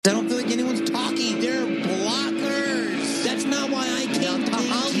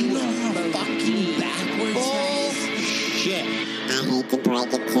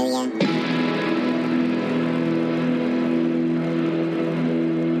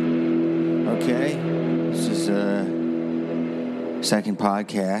Okay, this is a second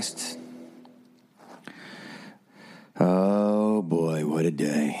podcast. Oh boy, what a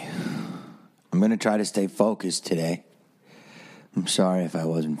day. I'm going to try to stay focused today. I'm sorry if I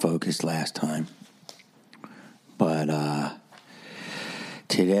wasn't focused last time. But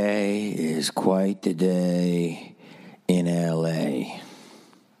today is quite the day in LA.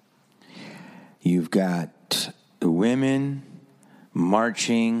 You've got women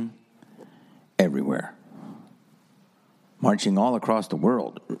marching everywhere. Marching all across the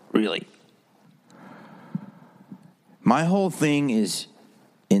world, really. My whole thing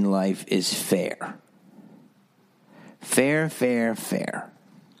in life is fair. Fair, fair, fair.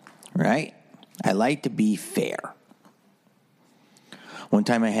 Right? I like to be fair. One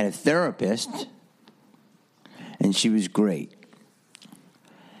time I had a therapist, and she was great.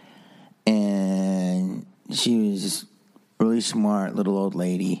 And she was a really smart little old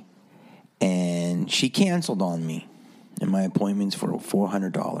lady, and she canceled on me and my appointments for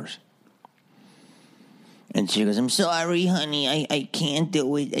 $400. And she goes, "I'm sorry, honey, I can't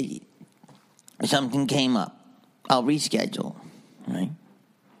do it. Something came up. I'll reschedule." Right?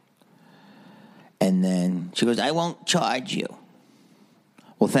 And then she goes, "I won't charge you."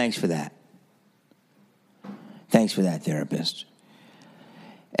 Well, thanks for that. Thanks for that, therapist.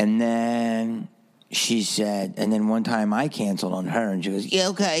 And then she said, and then one time I canceled on her, and she goes, "Yeah,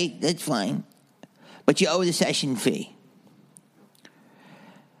 okay, that's fine. But you owe the session fee."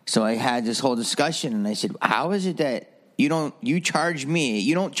 So I had this whole discussion, and I said, "How is it that you don't charge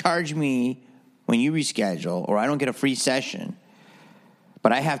me when you reschedule, or I don't get a free session,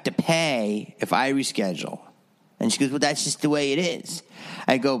 but I have to pay if I reschedule?" And she goes, "Well, that's just the way it is."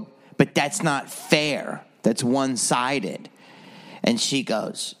 I go, "But that's not fair. That's one-sided." And she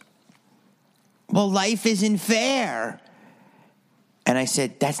goes, "Well, life isn't fair." And I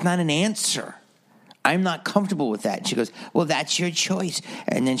said, "That's not an answer. I'm not comfortable with that." And she goes, "Well, that's your choice."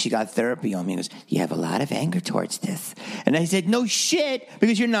 And then she got therapy on me and goes, "You have a lot of anger towards this." And I said, "No shit,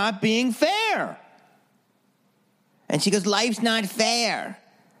 because you're not being fair." And she goes, "Life's not fair."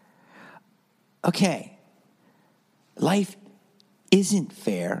 Okay. Life isn't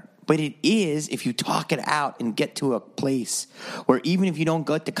fair, but it is if you talk it out and get to a place where even if you don't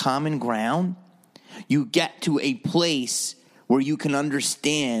get the common ground, you get to a place where you can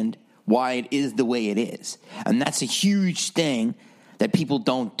understand why it is the way it is. And that's a huge thing that people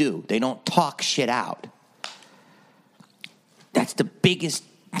don't do. They don't talk shit out. That's the biggest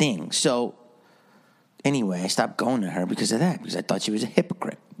thing. So anyway, I stopped going to her because of that, because I thought she was a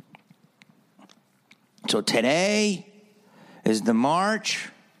hypocrite. So today is the march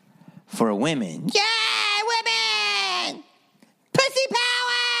for women. Yeah, women! Pussy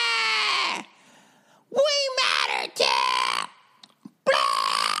power! We matter too!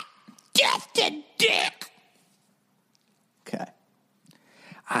 Blah! Just a dick! Okay.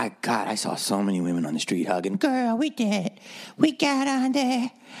 I saw so many women on the street hugging. "Girl, we did it. We got on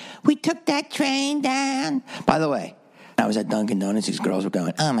there. We took that train down." By the way, I was at Dunkin' Donuts. These girls were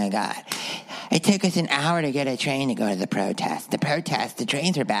going, "Oh, my God. It took us an hour to get a train to go to the protest. The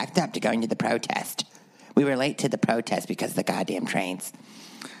trains were backed up to going to the protest. We were late to the protest because of the goddamn trains."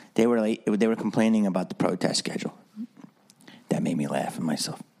 They were late. They were complaining about the protest schedule. That made me laugh at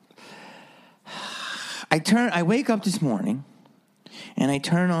myself. I wake up this morning, and I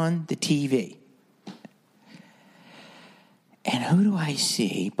turn on the TV. And who do I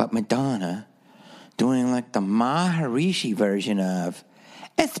see but Madonna doing like the Maharishi version of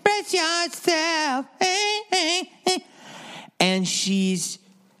 "Express Yourself." And she's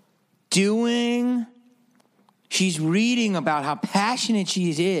reading about how passionate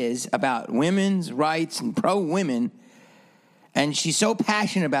she is about women's rights and pro-women. And she's so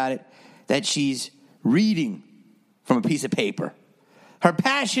passionate about it that she's reading from a piece of paper. Her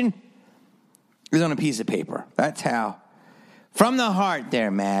passion is on a piece of paper. That's how. From the heart there,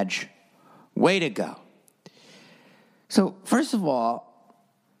 Madge. Way to go. So, first of all,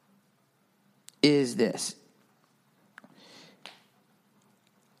 is this.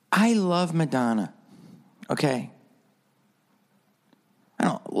 I love Madonna. Okay? I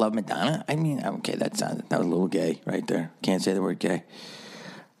don't love Madonna. I mean, okay, that was a little gay right there. Can't say the word gay.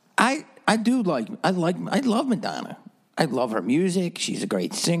 I love Madonna. I love her music. She's a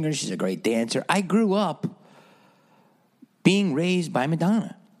great singer. She's a great dancer. I grew up being raised by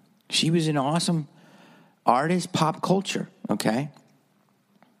Madonna. She was an awesome artist, pop culture, okay?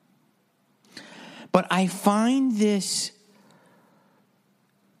 But I find this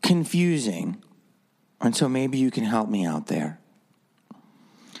confusing, and so maybe you can help me out there.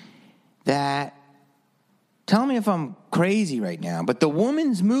 That, tell me if I'm crazy right now, but the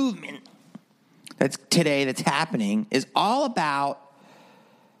women's movement that's happening is all about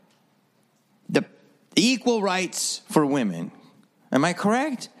the equal rights for women. Am I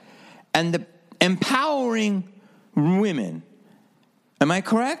correct? And the empowering women. Am I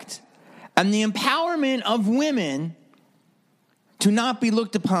correct? And the empowerment of women to not be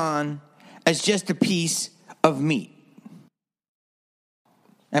looked upon as just a piece of meat.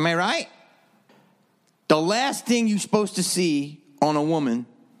 Am I right? The last thing you're supposed to see on a woman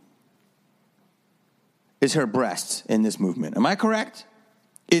is her breasts in this movement. Am I correct?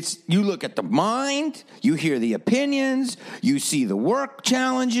 You look at the mind, you hear the opinions, you see the work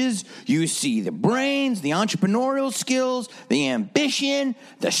challenges, you see the brains, the entrepreneurial skills, the ambition,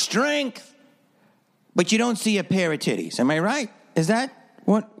 the strength, but you don't see a pair of titties. Am I right? Is that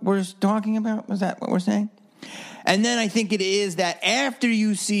what we're talking about? Was that what we're saying? And then I think it is that after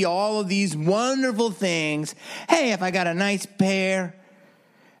you see all of these wonderful things, hey, if I got a nice pair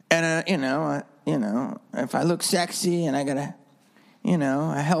and if I look sexy and I got a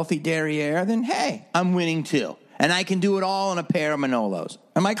healthy derriere, then hey, I'm winning too. And I can do it all in a pair of Manolos.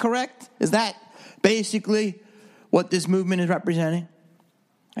 Am I correct? Is that basically what this movement is representing?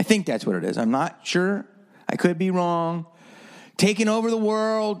 I think that's what it is. I'm not sure. I could be wrong. Taking over the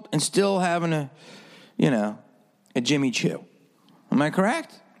world and still having a Jimmy Choo. Am I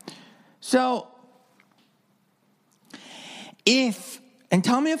correct? So, and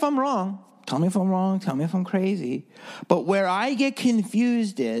tell me if I'm wrong, tell me if I'm crazy, but where I get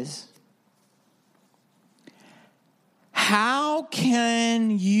confused is, how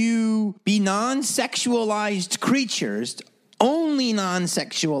can you be non-sexualized creatures, only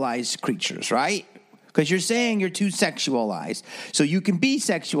non-sexualized creatures, right? Because you're saying you're too sexualized. So you can be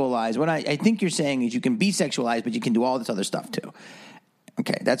sexualized. What I think you're saying is you can be sexualized, but you can do all this other stuff too.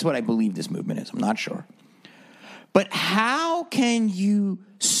 Okay, that's what I believe this movement is. I'm not sure. But how can you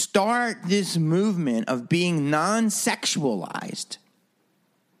start this movement of being non-sexualized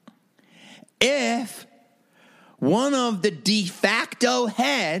if one of the de facto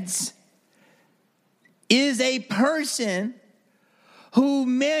heads is a person who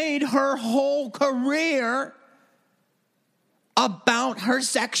made her whole career about her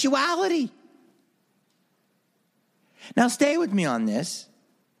sexuality? Now, stay with me on this,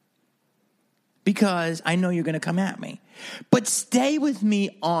 because I know you're going to come at me. But stay with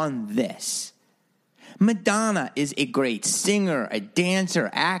me on this. Madonna is a great singer, a dancer,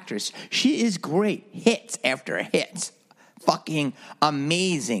 actress. She is great. Hits after hits. Fucking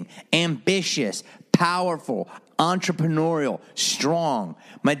amazing, ambitious, powerful, entrepreneurial, strong.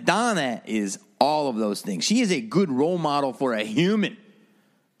 Madonna is all of those things. She is a good role model for a human.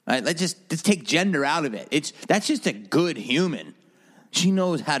 All right, let's take gender out of it. That's just a good human. She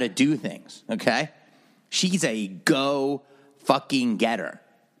knows how to do things, okay? She's a go fucking getter.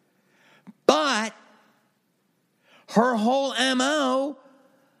 But her whole MO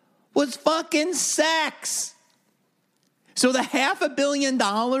was fucking sex. So the $500 million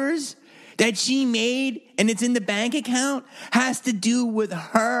that she made and it's in the bank account has to do with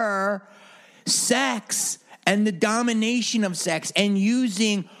her sex and the domination of sex and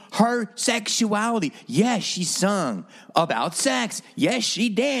using her sexuality. Yes, she sung about sex. Yes, she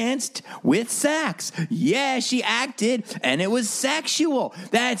danced with sex. Yes, she acted and it was sexual.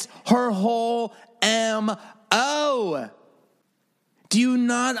 That's her whole MO. Do you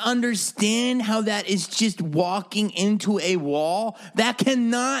not understand how that is just walking into a wall? That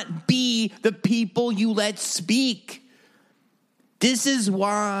cannot be the people you let speak. This is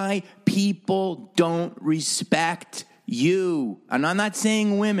why people don't respect you. And I'm not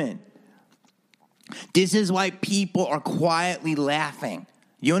saying women. This is why people are quietly laughing.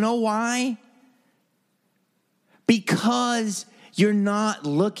 You know why? Because you're not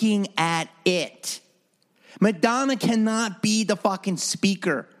looking at it. Madonna cannot be the fucking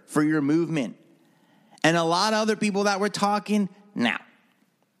speaker for your movement. And a lot of other people that we're talking now.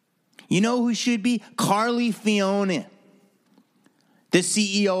 You know who should be? Carly Fiona, the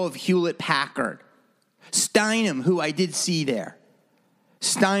CEO of Hewlett Packard. Steinem, who I did see there.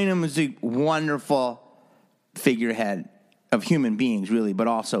 Steinem is a wonderful figurehead of human beings, really, but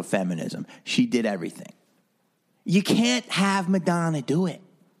also feminism. She did everything. You can't have Madonna do it.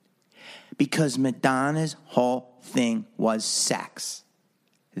 Because Madonna's whole thing was sex.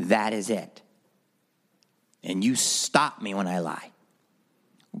 That is it. And you stop me when I lie.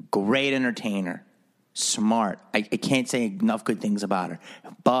 Great entertainer. Smart. I can't say enough good things about her.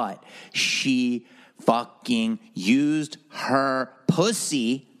 But she fucking used her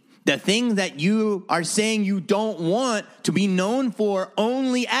pussy, the thing that you are saying you don't want to be known for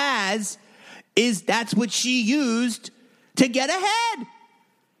only as, that's what she used to get ahead.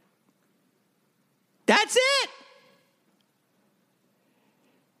 That's it.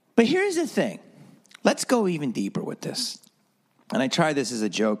 But here's the thing. Let's go even deeper with this. And I try this as a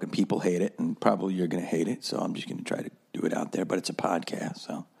joke, and people hate it, and probably you're going to hate it, so I'm just going to try to do it out there, but it's a podcast,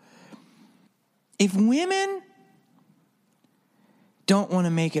 so. If women don't want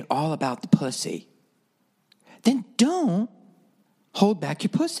to make it all about the pussy, then don't hold back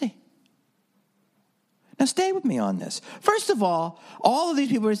your pussy. Now, stay with me on this. First of all of these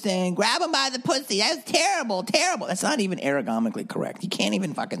people are saying, grab him by the pussy. That's terrible, terrible. That's not even ergonomically correct. You can't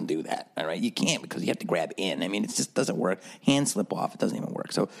even fucking do that, all right? You can't because you have to grab in. I mean, it just doesn't work. Hand slip off, it doesn't even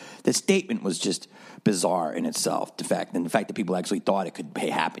work. So the statement was just bizarre in itself. The fact that people actually thought it could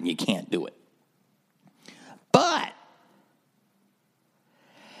happen, you can't do it. But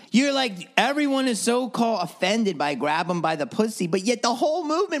you're like, everyone is so-called offended by grab them by the pussy, but yet the whole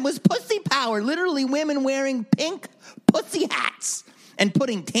movement was pussy power. Literally women wearing pink pussy hats and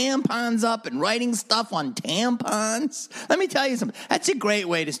putting tampons up and writing stuff on tampons. Let me tell you something. That's a great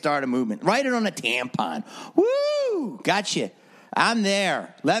way to start a movement. Write it on a tampon. Woo! Gotcha. I'm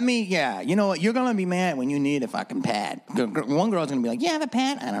there. You know what? You're going to be mad when you need a fucking pad. One girl's going to be like, you have a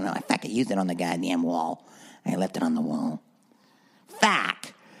pad? I don't know. I fucking used it on the goddamn wall. I left it on the wall.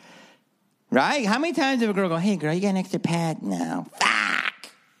 Fuck. Right? How many times did a girl go, hey, girl, you got an extra pad? No.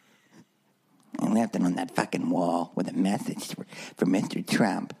 Fuck. I left it on that fucking wall with a message for Mr.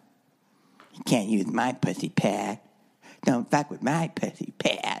 Trump. You can't use my pussy pad. Don't fuck with my pussy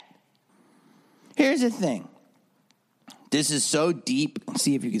pad. Here's the thing. This is so deep.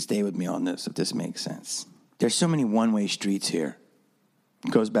 See if you can stay with me on this, if this makes sense. There's so many one-way streets here.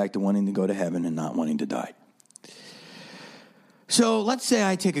 It goes back to wanting to go to heaven and not wanting to die. So let's say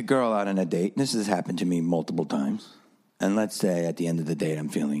I take a girl out on a date. This has happened to me multiple times. And let's say at the end of the date, I'm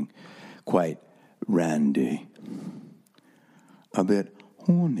feeling quite randy. A bit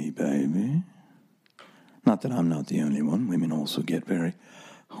horny, baby. Not that I'm not the only one. Women also get very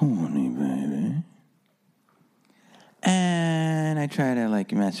horny, baby. And I try to,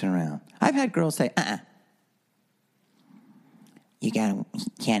 mess around. I've had girls say, You can't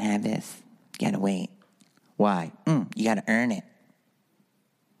have this. You gotta wait. Why? You gotta earn it.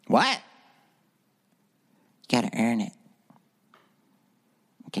 What? You gotta earn it.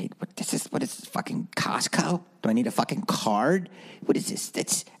 Okay, what is this, fucking Costco? Do I need a fucking card? What is this?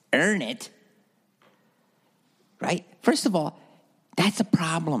 That's earn it. Right? First of all, that's a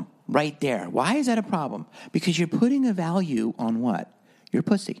problem right there. Why is that a problem? Because you're putting a value on what? Your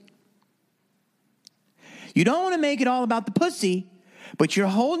pussy. You don't want to make it all about the pussy, but you're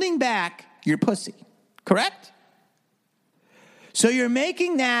holding back your pussy. Correct? So you're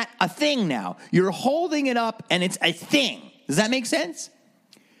making that a thing now. You're holding it up and it's a thing. Does that make sense?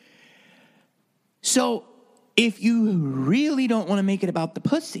 So if you really don't want to make it about the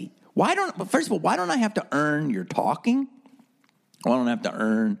pussy, first of all, why don't I have to earn your talking? Why don't I have to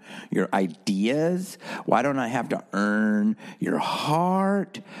earn your ideas? Why don't I have to earn your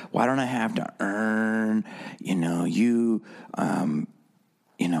heart? Why don't I have to earn,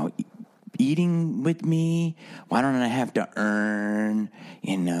 eating with me? Why don't I have to earn,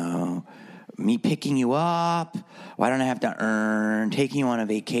 me picking you up? Why don't I have to earn taking you on a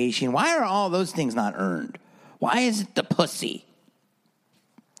vacation? Why are all those things not earned? Why is it the pussy?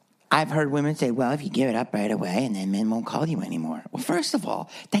 I've heard women say, well, if you give it up right away and then men won't call you anymore. Well, first of all,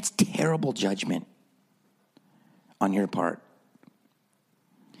 that's terrible judgment on your part.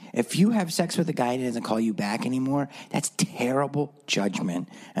 If you have sex with a guy that doesn't call you back anymore, that's terrible judgment.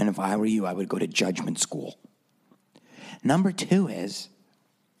 And if I were you, I would go to judgment school. Number two is,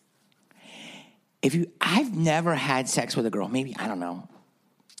 I've never had sex with a girl, maybe,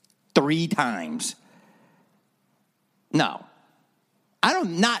 3 times. No.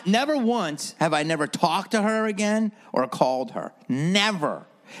 Never once have I never talked to her again or called her. Never.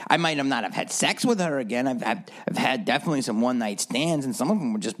 I might not have had sex with her again. I've had definitely some one-night stands, and some of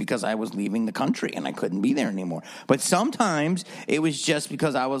them were just because I was leaving the country and I couldn't be there anymore. But sometimes it was just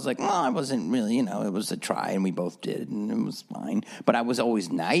because I was like, well, I wasn't really, it was a try, and we both did, and it was fine. But I was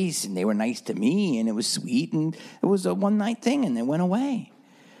always nice, and they were nice to me, and it was sweet, and it was a one-night thing, and it went away.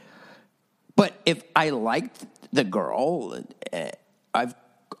 But if I liked the girl,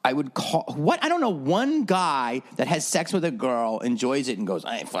 I would call, I don't know, one guy that has sex with a girl, enjoys it, and goes,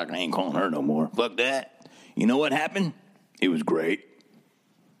 I ain't calling her no more. Fuck that. You know what happened? It was great.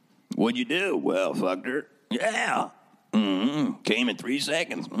 What'd you do? Well, fucked her. Yeah. Came in 3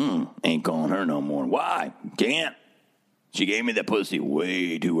 seconds. Ain't calling her no more. Why? Can't. She gave me the pussy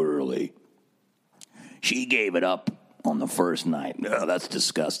way too early. She gave it up on the first night. Oh, that's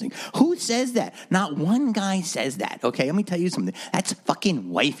disgusting. Who says that? Not one guy says that, okay? Let me tell you something. That's fucking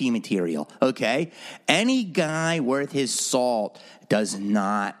wifey material, okay? Any guy worth his salt does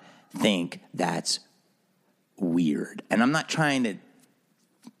not think that's weird. And I'm not trying to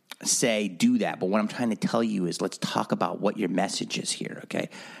say do that, but what I'm trying to tell you is let's talk about what your message is here, okay?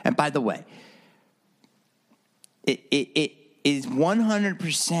 And by the way, it is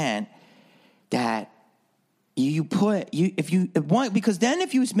 100% that because then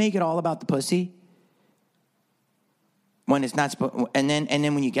if you make it all about the pussy, when it's not supposed, and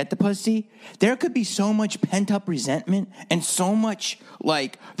then when you get the pussy, there could be so much pent up resentment and so much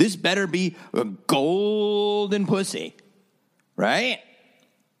like this better be a golden pussy, right?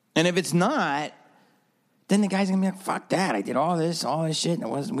 And if it's not, then the guy's gonna be like, "Fuck that! I did all this shit,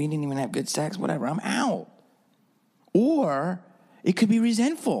 and we didn't even have good sex. Whatever, I'm out." Or it could be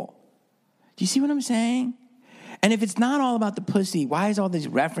resentful. Do you see what I'm saying? And if it's not all about the pussy, why is all these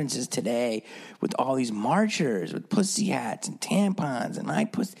references today with all these marchers with pussy hats and tampons and my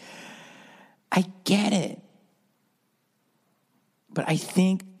pussy? I get it. But I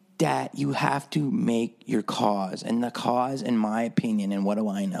think that you have to make your cause. And the cause, in my opinion, and what do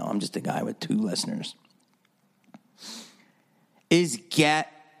I know? I'm just a guy with 2 listeners. Is get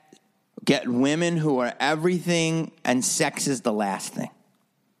women who are everything and sex is the last thing.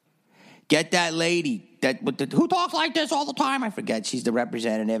 Get that lady who talks like this all the time. I forget. She's the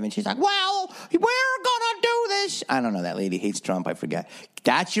representative, and she's like, "Well, we're gonna do this." I don't know. That lady hates Trump. I forget.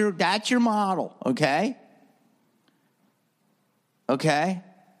 That's your model. Okay. Okay.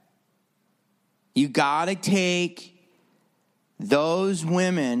 You gotta take those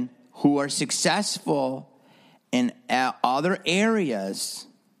women who are successful in other areas,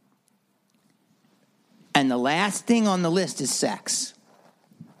 and the last thing on the list is sex.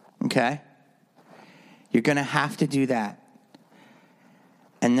 Okay? You're going to have to do that.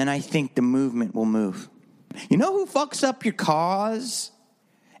 And then I think the movement will move. You know who fucks up your cause?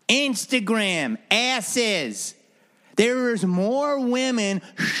 Instagram. Asses. There is more women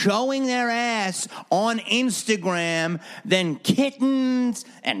showing their ass on Instagram than kittens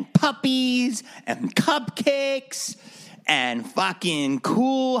and puppies and cupcakes and fucking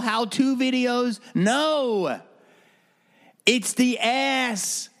cool how-to videos. No. It's the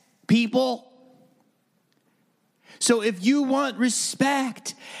ass, people. So if you want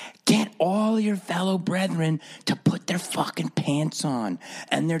respect, get all your fellow brethren to put their fucking pants on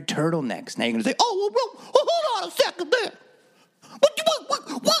and their turtlenecks. Now you're going to say, oh, well, hold on a second there. What?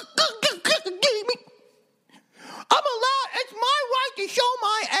 I'm allowed, it's my right to show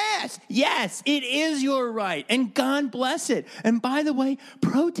my ass. Yes, it is your right, and God bless it. And by the way,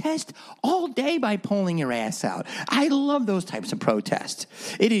 protest all day by pulling your ass out. I love those types of protests.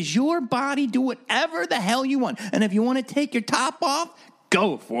 It is your body. Do whatever the hell you want. And if you want to take your top off,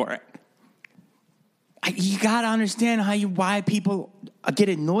 go for it. You got to understand why people get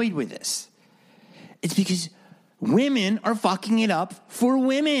annoyed with this. It's because women are fucking it up for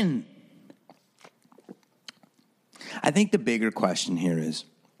women. I think the bigger question here is,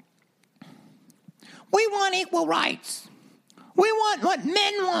 we want equal rights. We want what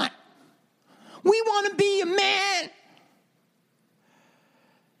men want. We want to be a man.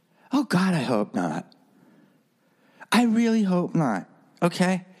 Oh, God, I hope not. I really hope not,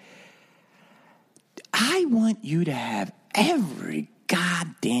 okay? I want you to have every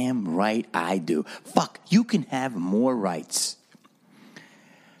goddamn right I do. Fuck, you can have more rights.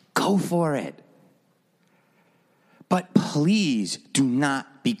 Go for it. But please do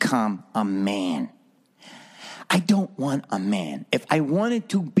not become a man. I don't want a man. If I wanted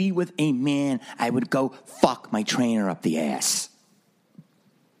to be with a man, I would go fuck my trainer up the ass.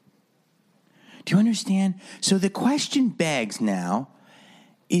 Do you understand? So the question begs now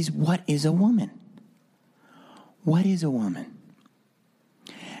is, what is a woman? What is a woman?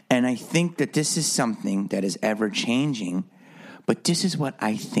 And I think that this is something that is ever changing, but this is what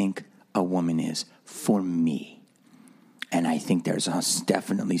I think a woman is for me. And I think there's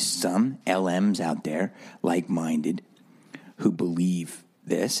definitely some LMs out there, like-minded, who believe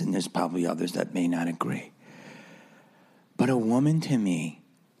this, and there's probably others that may not agree. But a woman, to me,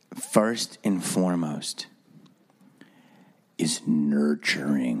 first and foremost, is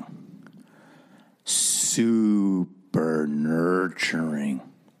nurturing. Super nurturing.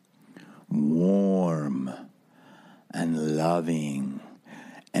 Warm and loving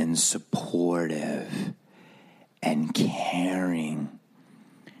and supportive and caring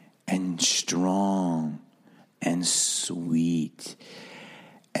and strong and sweet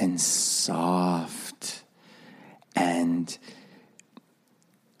and soft. And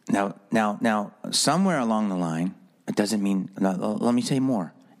now somewhere along the line, It doesn't mean, let me say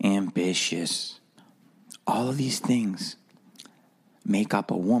more, ambitious. All of these things make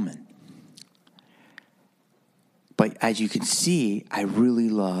up a woman. But as you can see, I really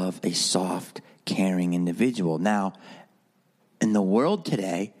love a soft, caring individual. Now, in the world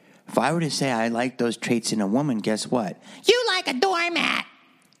today, if I were to say I like those traits in a woman, guess what? You like a doormat.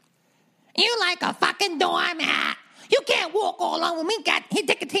 You like a fucking doormat. You can't walk all over me. Here,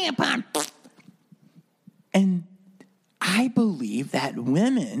 take a tampon. And I believe that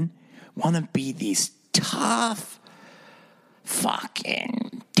women want to be these tough,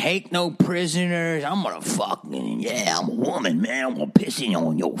 fucking take no prisoners. I'm gonna fucking, yeah, I'm a woman, man. I'm gonna piss in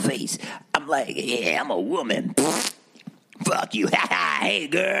on your face. I'm like, yeah, I'm a woman. Fuck you. Hey,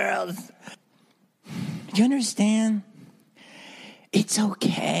 girls. You understand? It's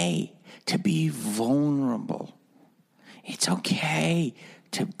okay to be vulnerable. It's okay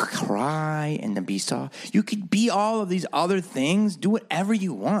to cry and to be soft. You could be all of these other things. Do whatever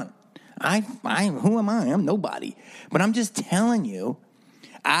you want. Who am I? I'm nobody. But I'm just telling you,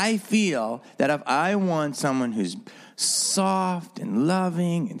 I feel that if I want someone who's soft and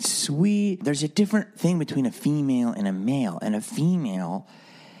loving and sweet, there's a different thing between a female and a male. And a female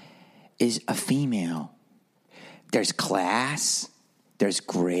is a female. There's class, there's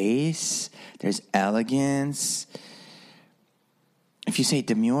grace, there's elegance. If you say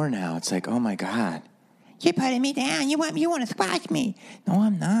demure now, it's like, oh my God, you're putting me down. You want to squash me. No,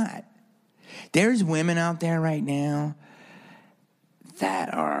 I'm not. There's women out there right now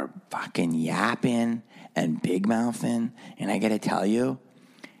that are fucking yapping and big-mouthing, and I got to tell you,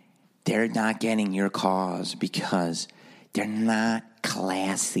 they're not getting your cause because they're not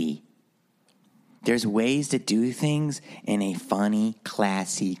classy. There's ways to do things in a funny,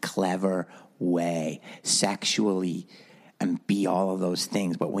 classy, clever way, sexually, and be all of those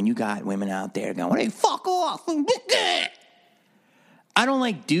things. But when you got women out there going, hey, fuck off. I don't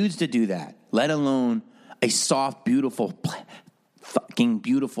like dudes to do that, let alone a soft, beautiful, fucking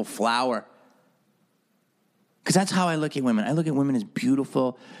beautiful flower. Because that's how I look at women. I look at women as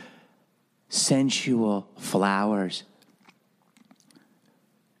beautiful, sensual flowers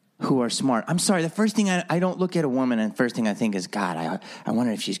who are smart. I'm sorry, the first thing I don't look at a woman and the first thing I think is, God, I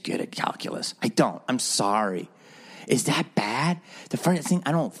wonder if she's good at calculus. I don't. I'm sorry. Is that bad? The first thing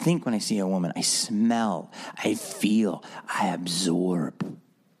I don't think when I see a woman, I smell, I feel, I absorb.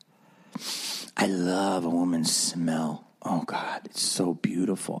 I love a woman's smell. Oh, God, it's so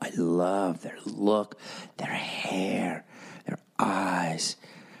beautiful. I love their look, their hair, their eyes,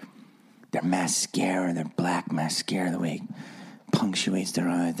 their mascara, their black mascara, the way it punctuates their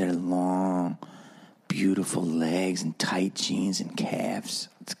eyes, their long, beautiful legs and tight jeans and calves.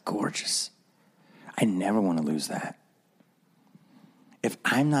 It's gorgeous. I never want to lose that. If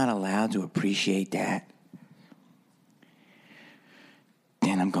I'm not allowed to appreciate that,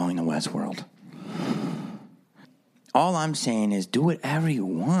 then I'm going to Westworld. All I'm saying is do whatever you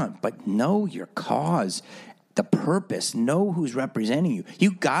want, but know your cause, the purpose, know who's representing you.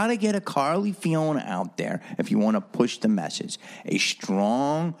 You got to get a Carly Fiona out there if you want to push the message. A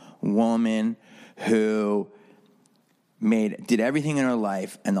strong woman who did everything in her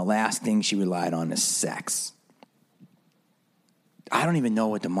life, and the last thing she relied on is sex. I don't even know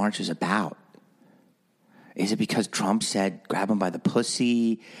what the march is about. Is it because Trump said grab him by the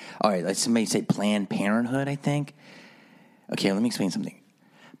pussy? All right, let somebody say Planned Parenthood, I think. Okay, let me explain something.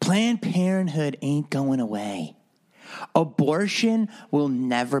 Planned Parenthood ain't going away. Abortion will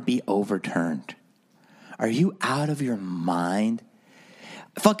never be overturned. Are you out of your mind?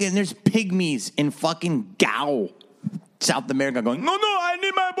 Fucking, there's pygmies in fucking Gao, South America going, no, I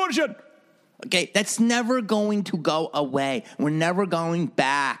need my abortion. Okay, that's never going to go away. We're never going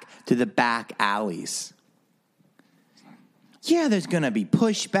back to the back alleys. Yeah, there's going to be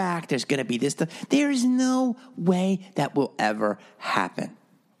pushback. There's going to be this stuff. There is no way that will ever happen.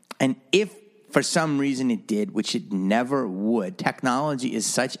 And if for some reason it did, which it never would, technology is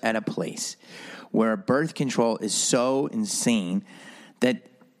such at a place where birth control is so insane that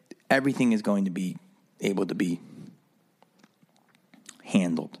everything is going to be able to be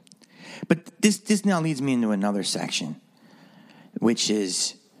handled. But this now leads me into another section, which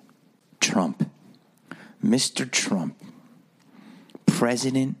is Trump. Mr. Trump.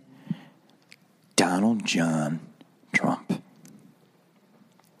 President Donald John Trump.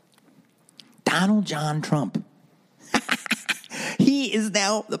 Donald John Trump. He is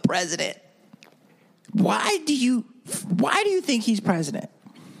now the president. Why do you think he's president?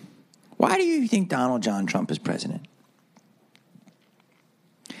 Why do you think Donald John Trump is president?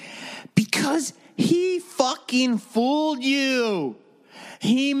 Because he fucking fooled you.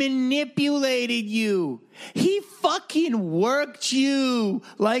 He manipulated you. He fucking worked you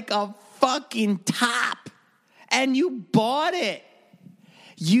like a fucking top. And you bought it.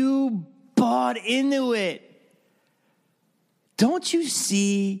 You bought into it. Don't you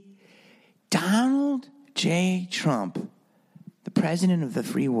see Donald J. Trump, the president of the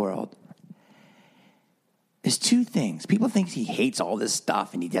free world? There's two things. People think he hates all this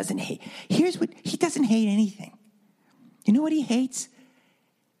stuff and he doesn't hate. Here's what, he doesn't hate anything. You know what he hates?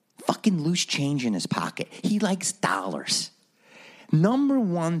 Fucking loose change in his pocket. He likes dollars. Number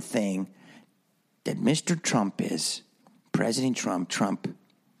one thing that Mr. Trump is, President Trump.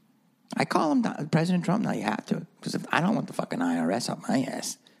 I call him President Trump now. You have to, because if I don't want the fucking IRS up my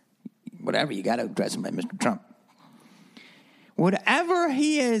ass. Whatever, you got to address him by Mr. Trump. Whatever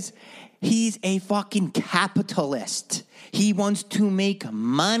he is, he's a fucking capitalist. He wants to make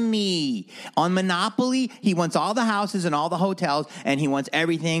money. On Monopoly, he wants all the houses and all the hotels, and he wants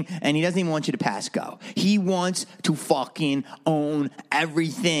everything, and he doesn't even want you to pass go. He wants to fucking own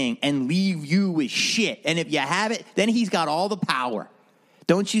everything and leave you with shit. And if you have it, then he's got all the power.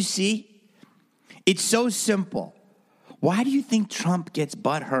 Don't you see? It's so simple. Why do you think Trump gets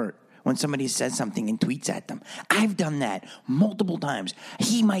butthurt when somebody says something and tweets at them? I've done that multiple times.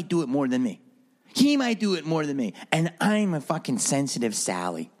 He might do it more than me. And I'm a fucking sensitive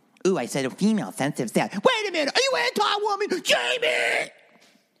Sally. Ooh, I said a female sensitive Sally. Wait a minute. Are you anti-woman? Jamie!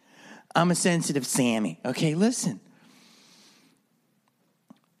 I'm a sensitive Sammy. Okay, listen.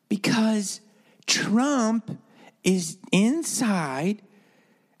 Because Trump is inside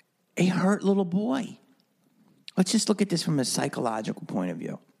a hurt little boy. Let's just look at this from a psychological point of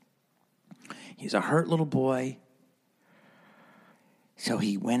view. He's a hurt little boy. So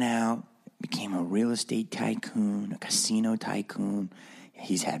he went out, became a real estate tycoon, a casino tycoon.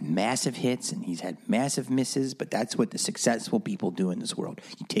 He's had massive hits and he's had massive misses, but that's what the successful people do in this world.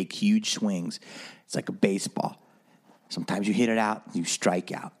 You take huge swings. It's like a baseball. Sometimes you hit it out, you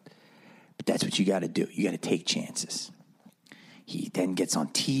strike out. But that's what you got to do. You got to take chances. He then gets on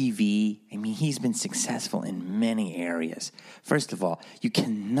TV. I mean, he's been successful in many areas. First of all, you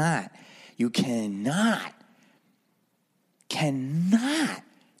cannot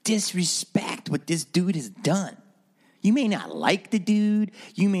disrespect what this dude has done. You may not like the dude.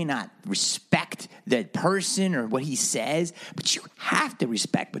 You may not respect that person or what he says, but you have to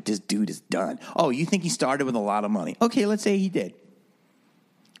respect what this dude has done. Oh, you think he started with a lot of money? Okay, let's say he did.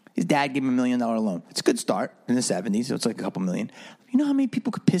 His dad gave him $1 million loan. It's a good start in the 70s, so it's like a couple million. You know how many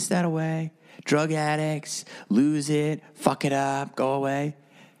people could piss that away? Drug addicts, lose it, fuck it up, go away.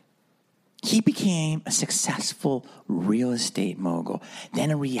 He became a successful real estate mogul, then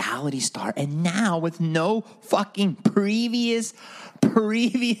a reality star, and now with no fucking previous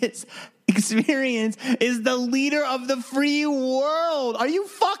experience is the leader of the free world. Are you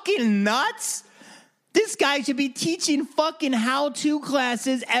fucking nuts? This guy should be teaching fucking how-to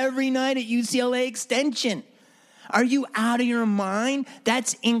classes every night at UCLA Extension. Are you out of your mind?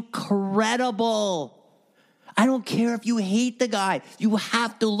 That's incredible. I don't care if you hate the guy. You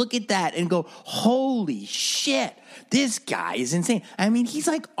have to look at that and go, holy shit, this guy is insane. I mean, he's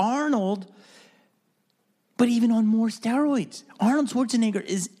like Arnold, but even on more steroids. Arnold Schwarzenegger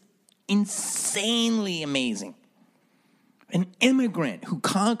is insanely amazing. An immigrant who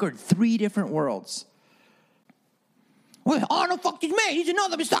conquered 3 different worlds. Well, Arnold fucked his mate. He's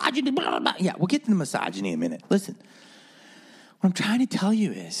another misogynist. Blah, blah, blah. Yeah, we'll get to the misogyny in a minute. Listen, what I'm trying to tell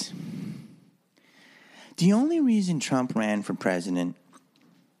you is the only reason Trump ran for president,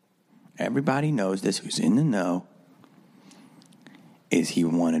 everybody knows this, who's in the know, is he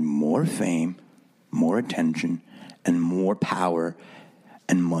wanted more fame, more attention, and more power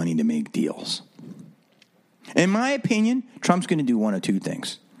and money to make deals. In my opinion, Trump's going to do one of 2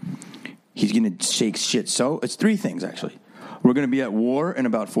 things. He's going to shake shit. So it's 3 things, actually. We're going to be at war in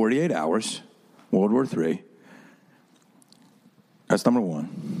about 48 hours, World War III. That's number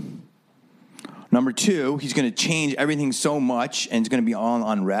 1. Number 2, he's going to change everything so much, and it's going to be all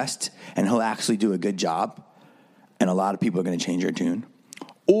unrest, and he'll actually do a good job, and a lot of people are going to change their tune.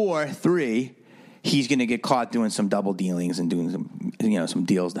 Or 3, he's going to get caught doing some double dealings and doing some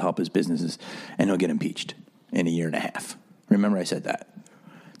deals to help his businesses, and he'll get impeached in 1.5 years. Remember I said that.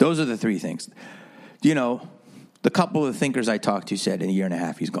 Those are the 3 things. You know, the couple of thinkers I talked to said in 1.5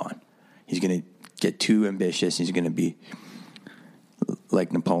 years he's gone. He's going to get too ambitious. He's going to be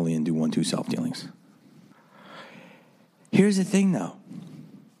like Napoleon, do 1-2 self-dealings. Here's the thing, though.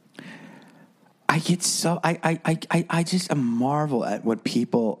 I just marvel at what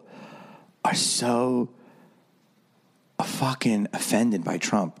people are so fucking offended by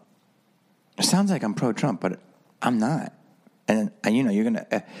Trump. It sounds like I'm pro-Trump, but I'm not. And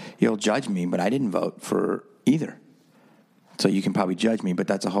you'll judge me, but I didn't vote for either. So you can probably judge me, but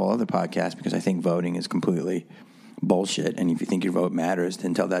that's a whole other podcast because I think voting is completely bullshit. And if you think your vote matters,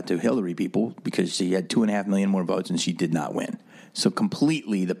 then tell that to Hillary people because she had 2.5 million more votes and she did not win. So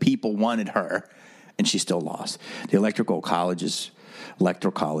completely the people wanted her and she still lost. The electoral college,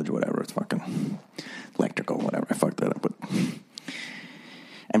 whatever. It's fucking electrical, whatever. I fucked that up. But.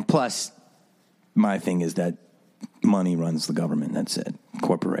 And plus, my thing is that money runs the government. That's it.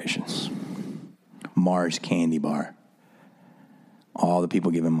 Corporations. Mars Candy Bar. All the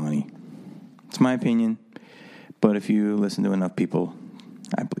people giving money. It's my opinion. But if you listen to enough people,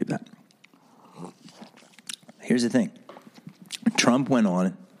 I believe that. Here's the thing. Trump went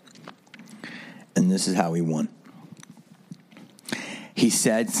on, and this is how he won. He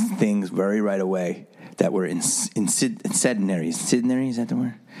said things very right away that were incendiary. Incendiary, is that the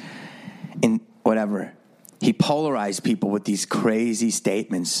word? In whatever. He polarized people with these crazy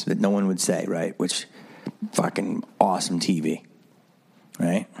statements that no one would say, right? Which, fucking awesome TV,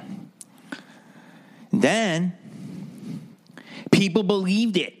 right? Then, people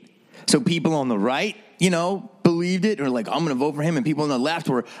believed it. So people on the right, believed it, or like, I'm going to vote for him, and people on the left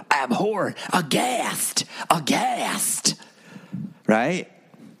were abhorred, aghast, right?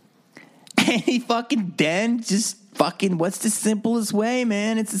 And he fucking then just fucking, what's the simplest way,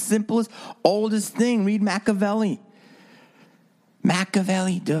 man? It's the simplest, oldest thing. Read Machiavelli.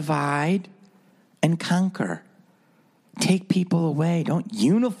 Machiavelli, divide and conquer. Take people away. Don't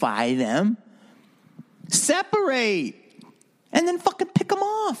unify them. Separate. And then fucking pick them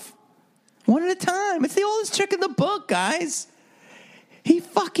off. One at a time. It's the oldest trick in the book, guys. He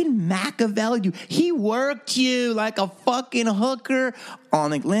fucking Machiavelli'd you. He worked you like a fucking hooker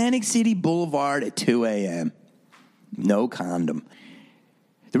on Atlantic City Boulevard at 2 a.m. No condom.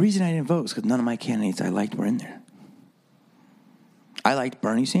 The reason I didn't vote was because none of my candidates I liked were in there. I liked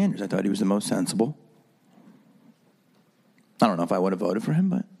Bernie Sanders. I thought he was the most sensible. I don't know if I would have voted for him,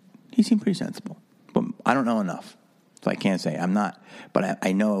 but he seemed pretty sensible. But I don't know enough. So I can't say I'm not. But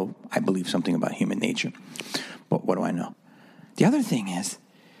I know I believe something about human nature. But what do I know? The other thing is,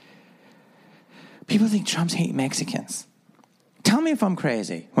 people think Trump's hate Mexicans. Tell me if I'm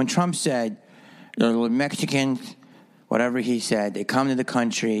crazy. When Trump said, the Mexicans, whatever he said, they come to the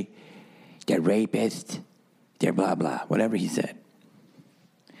country, they're rapists, they're blah, blah, whatever he said.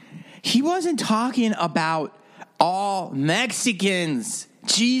 He wasn't talking about all Mexicans.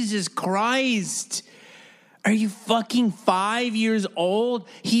 Jesus Christ. Are you fucking 5 years old?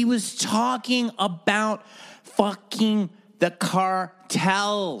 He was talking about fucking the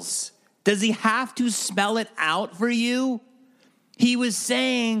cartels. Does he have to spell it out for you? He was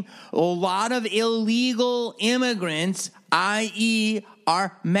saying a lot of illegal immigrants, i.e.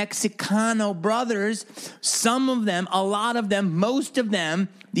 our Mexicano brothers, some of them, a lot of them, most of them,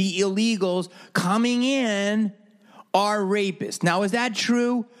 the illegals coming in are rapists. Now, is that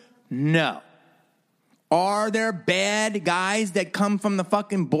true? No. Are there bad guys that come from the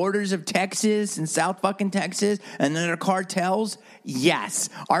fucking borders of Texas and South fucking Texas and then are cartels? Yes.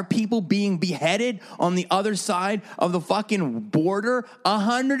 Are people being beheaded on the other side of the fucking border?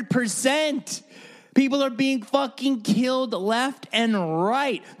 100%. People are being fucking killed left and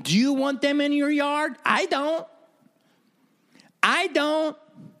right. Do you want them in your yard? I don't.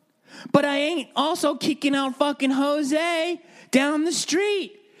 But I ain't also kicking out fucking Jose down the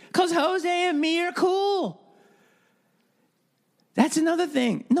street. Because Jose and me are cool. That's another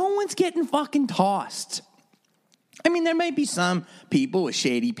thing. No one's getting fucking tossed. I mean, there may be some people with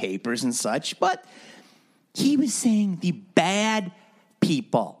shady papers and such, but he was saying the bad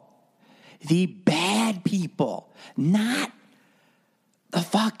people. The bad people. Not the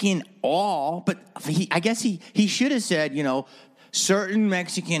fucking all, but I guess he should have said, certain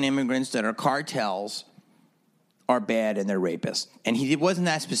Mexican immigrants that are cartels are bad and they're rapists. And he wasn't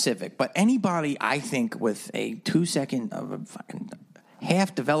that specific. But anybody, I think, with a 2 second of a fucking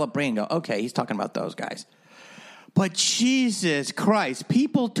half-developed brain go, okay, he's talking about those guys. But Jesus Christ,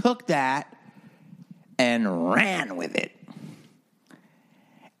 people took that and ran with it.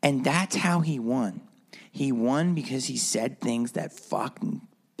 And that's how he won. He won because he said things that fucking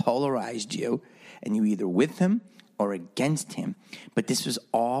polarized you, and you either with him or against him. But this was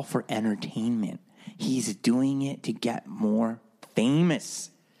all for entertainment. He's doing it to get more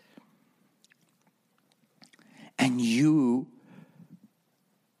famous. And you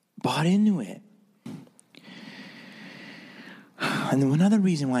bought into it. And then another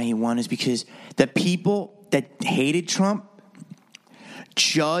reason why he won is because the people that hated Trump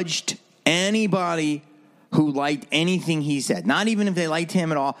judged anybody who liked anything he said. Not even if they liked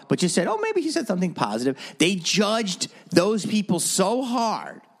him at all, but just said, oh, maybe he said something positive. They judged those people so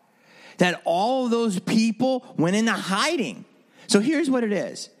hard that all of those people went into hiding. So here's what it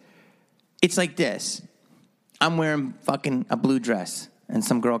is. It's like this. I'm wearing fucking a blue dress, and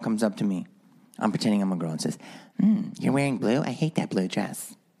some girl comes up to me. I'm pretending I'm a girl and says, you're wearing blue? I hate that blue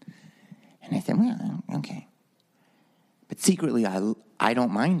dress. And I said, well, okay. But secretly, I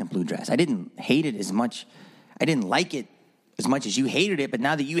don't mind the blue dress. I didn't hate it as much. I didn't like it as much as you hated it, but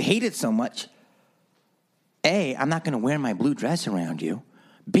now that you hate it so much, A, I'm not going to wear my blue dress around you.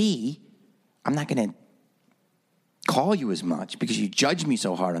 B, I'm not going to call you as much because you judge me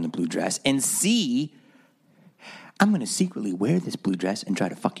so hard on the blue dress. And C, I'm going to secretly wear this blue dress and try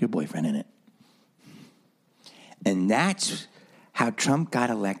to fuck your boyfriend in it. And that's how Trump got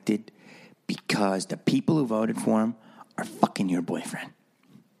elected, because the people who voted for him are fucking your boyfriend.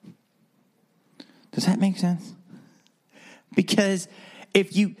 Does that make sense? Because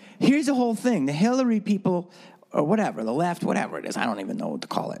here's the whole thing. The Hillary people, or whatever, the left, whatever it is, I don't even know what to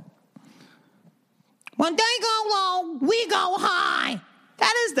call it. When they go low, we go high.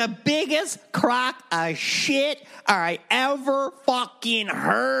 That is the biggest crock of shit I ever fucking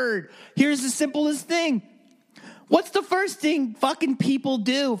heard. Here's the simplest thing. What's the first thing fucking people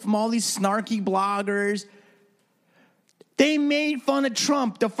do from all these snarky bloggers? They made fun of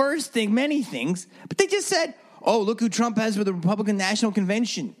Trump. The first thing, many things, but they just said, oh, look who Trump has for the Republican National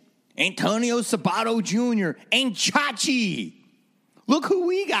Convention. Antonio Sabato Jr. and Chachi. Look who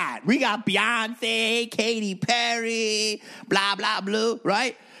we got. We got Beyonce, Katy Perry, blah, blah, blah,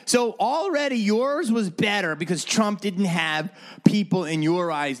 right? So already yours was better because Trump didn't have people in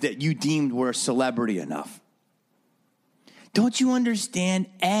your eyes that you deemed were celebrity enough. Don't you understand?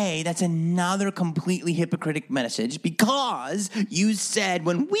 A, that's another completely hypocritical message, because you said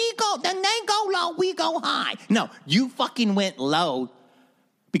when we go, then they go low, we go high. No, you fucking went low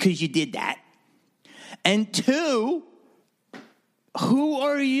because you did that. And two, who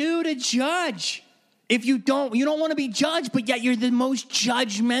are you to judge? If you don't want to be judged, but yet you're the most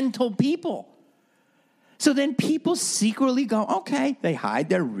judgmental people. So then people secretly go, okay, they hide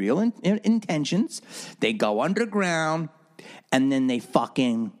their real intentions. They go underground. And then they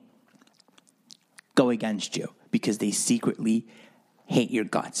fucking go against you because they secretly hate your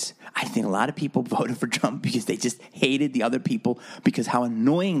guts. I think a lot of people voted for Trump because they just hated the other people because how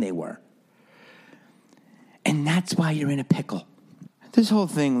annoying they were. And that's why you're in a pickle. This whole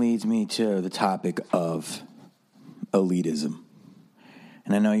thing leads me to the topic of elitism.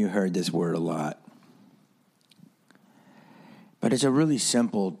 And I know you heard this word a lot. But it's a really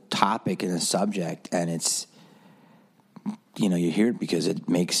simple topic and a subject, and it's, you hear it because it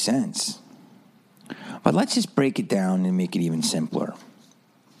makes sense. But let's just break it down and make it even simpler.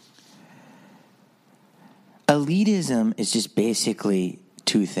 Elitism is just basically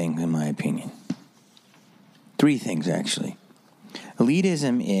two things, in my opinion. Three things, actually.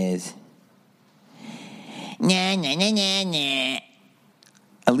 Elitism is...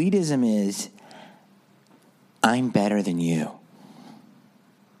 Elitism is, I'm better than you.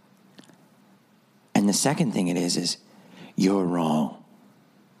 And the second thing it is you're wrong.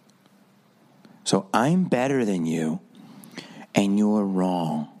 So I'm better than you, and you're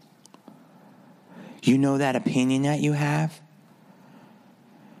wrong. You know that opinion that you have?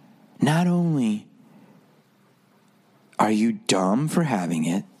 Not only are you dumb for having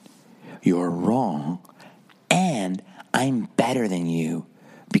it, you're wrong, and I'm better than you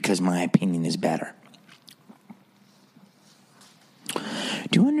because my opinion is better.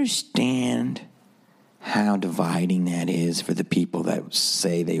 Do you understand how dividing that is for the people that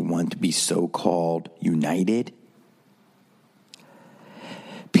say they want to be so-called united?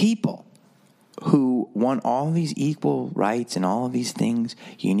 People who want all these equal rights and all of these things,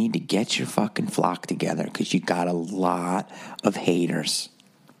 you need to get your fucking flock together because you got a lot of haters.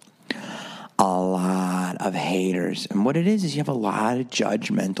 A lot of haters. And what it is you have a lot of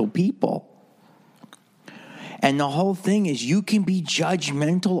judgmental people. And the whole thing is you can be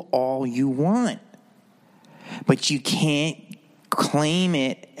judgmental all you want. But you can't claim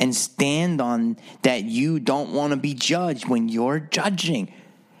it and stand on that you don't want to be judged when you're judging.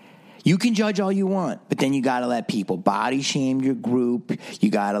 You can judge all you want, but then you got to let people body shame your group.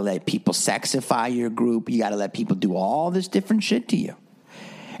 You got to let people sexify your group. You got to let people do all this different shit to you.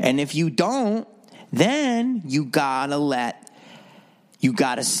 And if you don't, then you got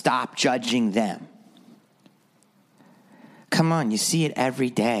to stop judging them. Come on, you see it every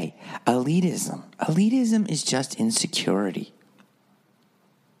day. Elitism. Elitism is just insecurity.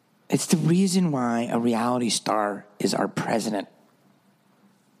 It's the reason why a reality star is our president.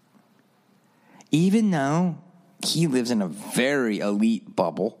 even though he lives in a very elite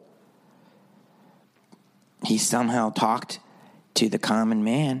bubble, he somehow talked to the common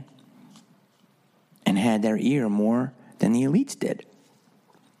man and had their ear more than the elites did.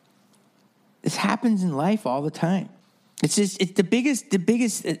 This happens in life all the time. It's the biggest,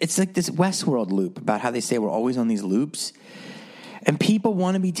 it's like this Westworld loop about how they say we're always on these loops. And people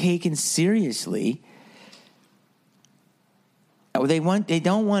want to be taken seriously. They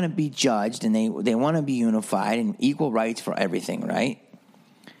don't want to be judged, and they want to be unified and equal rights for everything, right?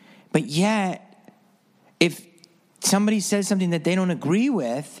 But yet, if somebody says something that they don't agree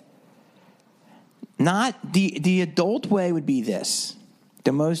with, not the adult way would be this.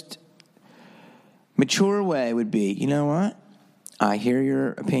 The most mature way would be, you know what? I hear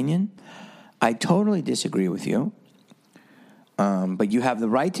your opinion. I totally disagree with you. But you have the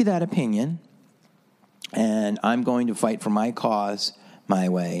right to that opinion, and I'm going to fight for my cause my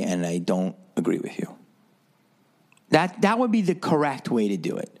way, and I don't agree with you. That would be the correct way to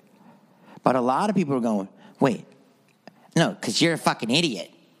do it. But a lot of people are going, wait, no, because you're a fucking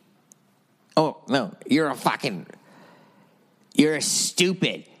idiot. Oh, no, you're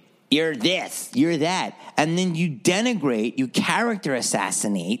stupid. You're this, you're that. And then you denigrate, you character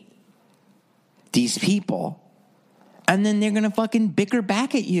assassinate these people, and then they're going to fucking bicker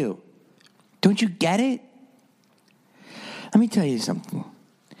back at you. Don't you get it? Let me tell you something.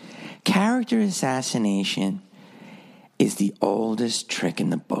 Character assassination is the oldest trick in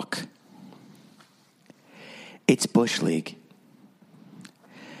the book. It's Bush League.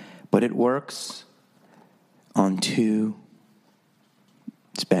 But it works on two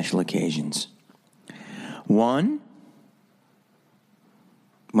special occasions. One,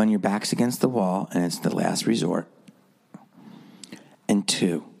 when your back's against the wall and it's the last resort. And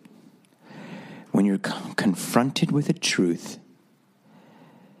two, when you're confronted with a truth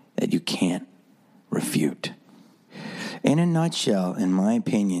that you can't refute. In a nutshell, in my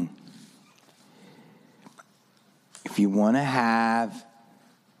opinion, if you want to have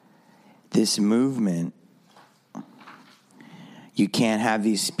this movement, you can't have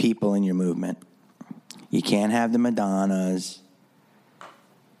these people in your movement. You can't have the Madonnas.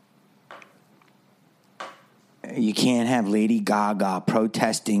 You can't have Lady Gaga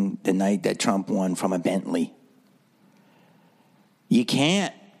protesting the night that Trump won from a Bentley. You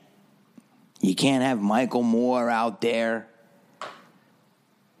can't. You can't have Michael Moore out there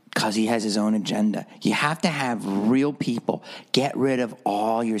because he has his own agenda. You have to have real people. Get rid of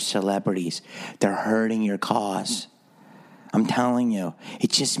all your celebrities. They're hurting your cause. I'm telling you,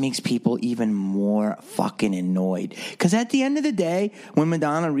 it just makes people even more fucking annoyed. Because at the end of the day, when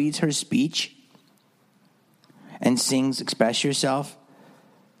Madonna reads her speech and sings Express Yourself,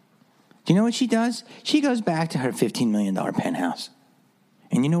 do you know what she does? She goes back to her $15 million penthouse.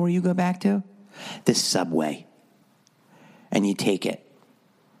 And you know where you go back to? The subway. And you take it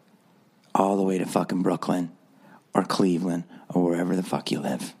all the way to fucking Brooklyn or Cleveland or wherever the fuck you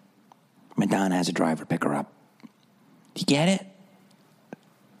live. Madonna has a driver pick her up. Do you get it?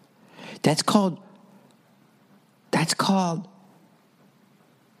 That's called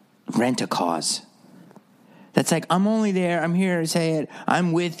rent-a-cause. That's like, I'm only there, I'm here to say it,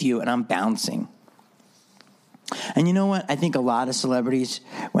 I'm with you, and I'm bouncing. And you know what? I think a lot of celebrities,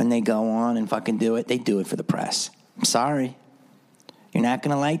 when they go on and fucking do it, they do it for the press. I'm sorry. You're not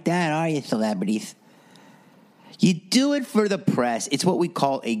going to like that, are you, celebrities? You do it for the press. It's what we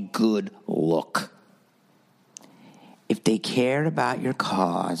call a good look. If they cared about your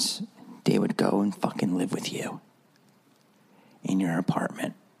cause, they would go and fucking live with you in your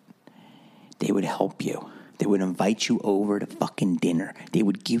apartment. They would help you. They would invite you over to fucking dinner. They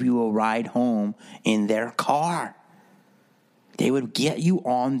would give you a ride home in their car. They would get you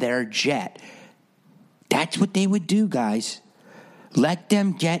on their jet. That's what they would do, guys. Let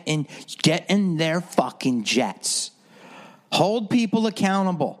them get in their fucking jets. Hold people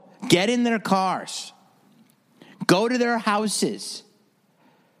accountable. Get in their cars. Go to their houses.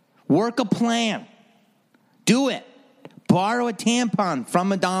 Work a plan. Do it. Borrow a tampon from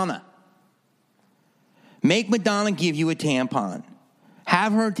Madonna. Make Madonna give you a tampon.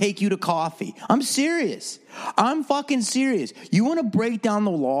 Have her take you to coffee. I'm serious. I'm fucking serious. You want to break down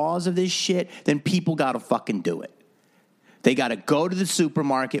the laws of this shit, then people got to fucking do it. They got to go to the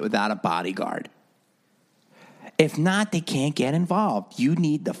supermarket without a bodyguard. If not, they can't get involved. You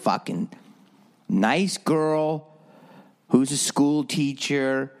need the fucking nice girl who's a school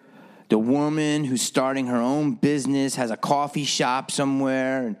teacher, the woman who's starting her own business, has a coffee shop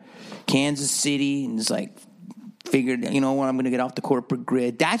somewhere in Kansas City, and is like, figured, you know what, I'm going to get off the corporate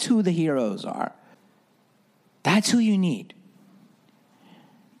grid. That's who the heroes are. That's who you need.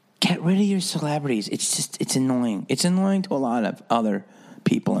 Get rid of your celebrities. It's annoying. It's annoying to a lot of other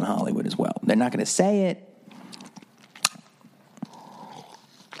people in Hollywood as well. They're not going to say it.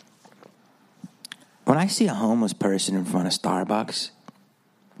 When I see a homeless person in front of Starbucks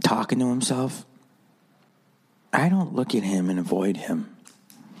talking to himself, I don't look at him and avoid him.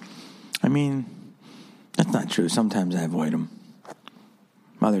 I mean, that's not true. Sometimes I avoid him.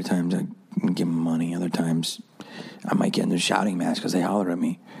 Other times I give him money. Other times I might get in their shouting match because they holler at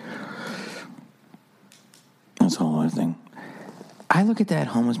me. That's a whole other thing. I look at that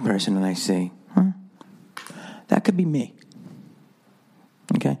homeless person and I say, that could be me.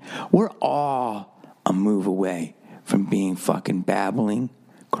 Okay? We're all a move away from being fucking babbling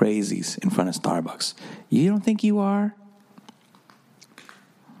crazies in front of Starbucks. You don't think you are?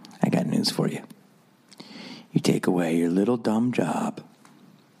 I got news for you. You take away your little dumb job.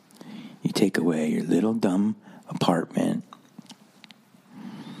 You take away your little dumb apartment.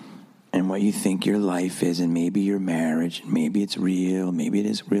 And what you think your life is, and maybe your marriage, and maybe it's real, maybe it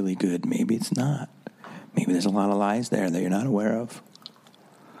is really good, maybe it's not. Maybe there's a lot of lies there that you're not aware of.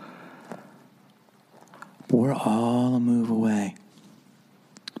 We're all a move away.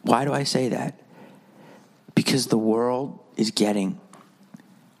 Why do I say that? Because the world is getting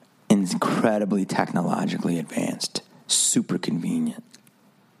incredibly technologically advanced, super convenient.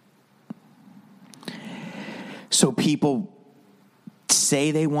 So people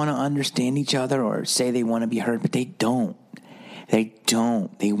say they want to understand each other or say they want to be heard, but they don't. They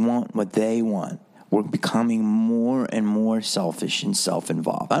don't. They want what they want. We're becoming more and more selfish and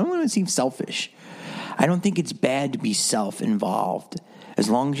self-involved. I don't want to seem selfish. I don't think it's bad to be self-involved as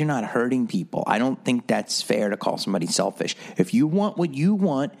long as you're not hurting people. I don't think that's fair to call somebody selfish. If you want what you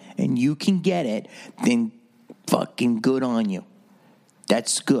want and you can get it, then fucking good on you.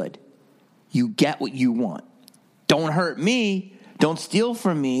 That's good. You get what you want. Don't hurt me. Don't steal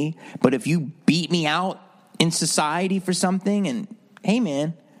from me. But if you beat me out in society for something, and hey,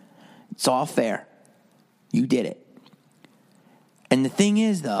 man, it's all fair. You did it. And the thing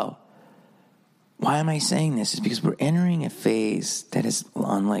is, though, why am I saying this? Is because we're entering a phase that is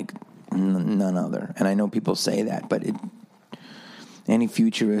unlike none other. And I know people say that, but any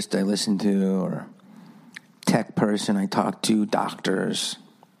futurist I listen to or tech person I talk to, doctors.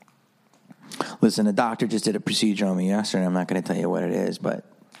 Listen, a doctor just did a procedure on me yesterday. I'm not going to tell you what it is, but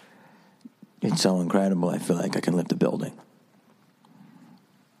it's so incredible. I feel like I can lift a building.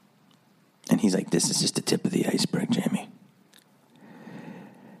 And he's like, this is just the tip of the iceberg, Jamie.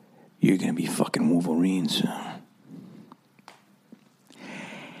 You're going to be fucking Wolverine soon.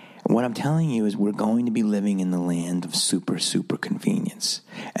 What I'm telling you is we're going to be living in the land of super, super convenience.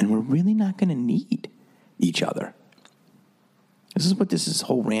 And we're really not going to need each other. This is what this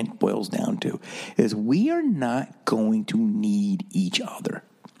whole rant boils down to, is we are not going to need each other.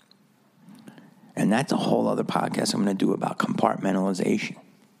 And that's a whole other podcast I'm going to do about compartmentalization.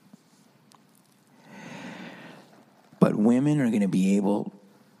 But women are going to be able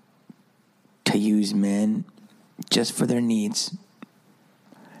to use men just for their needs.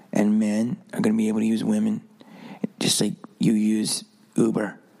 And men are going to be able to use women just like you use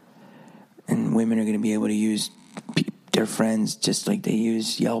Uber. And women are going to be able to use their friends just like they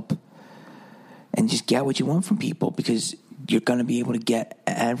use Yelp. And just get what you want from people, because you're going to be able to get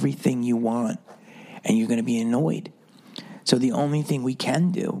everything you want. And you're going to be annoyed. So the only thing we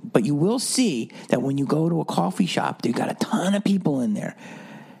can do, but you will see that when you go to a coffee shop, they've got a ton of people in there.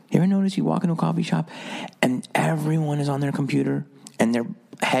 You ever notice you walk into a coffee shop and everyone is on their computer and their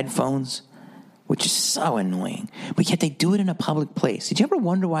headphones, which is so annoying. But yet they do it in a public place. Did you ever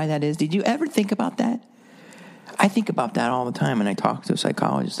wonder why that is? Did you ever think about that? I think about that all the time, and I talk to a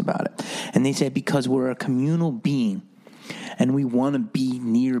psychologist about it. And they said because we're a communal being and we want to be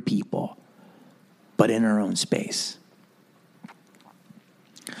near people, but in our own space.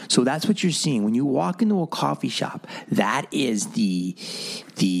 So that's what you're seeing. When you walk into a coffee shop, that is the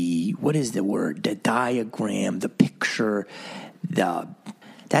what is the word? The diagram, the picture,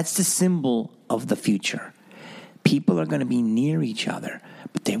 that's the symbol of the future. People are going to be near each other,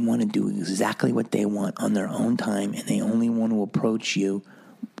 but they want to do exactly what they want on their own time, and they only want to approach you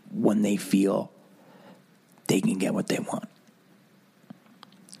when they feel they can get what they want.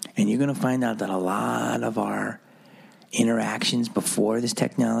 And you're going to find out that a lot of our interactions before this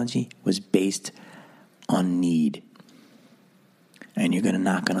technology was based on need. And you're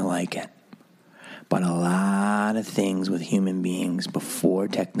not going to like it. But a lot of things with human beings before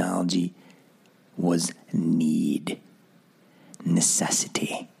technology was need,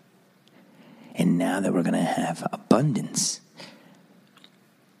 necessity. And now that we're going to have abundance,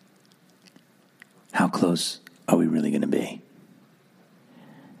 how close are we really going to be?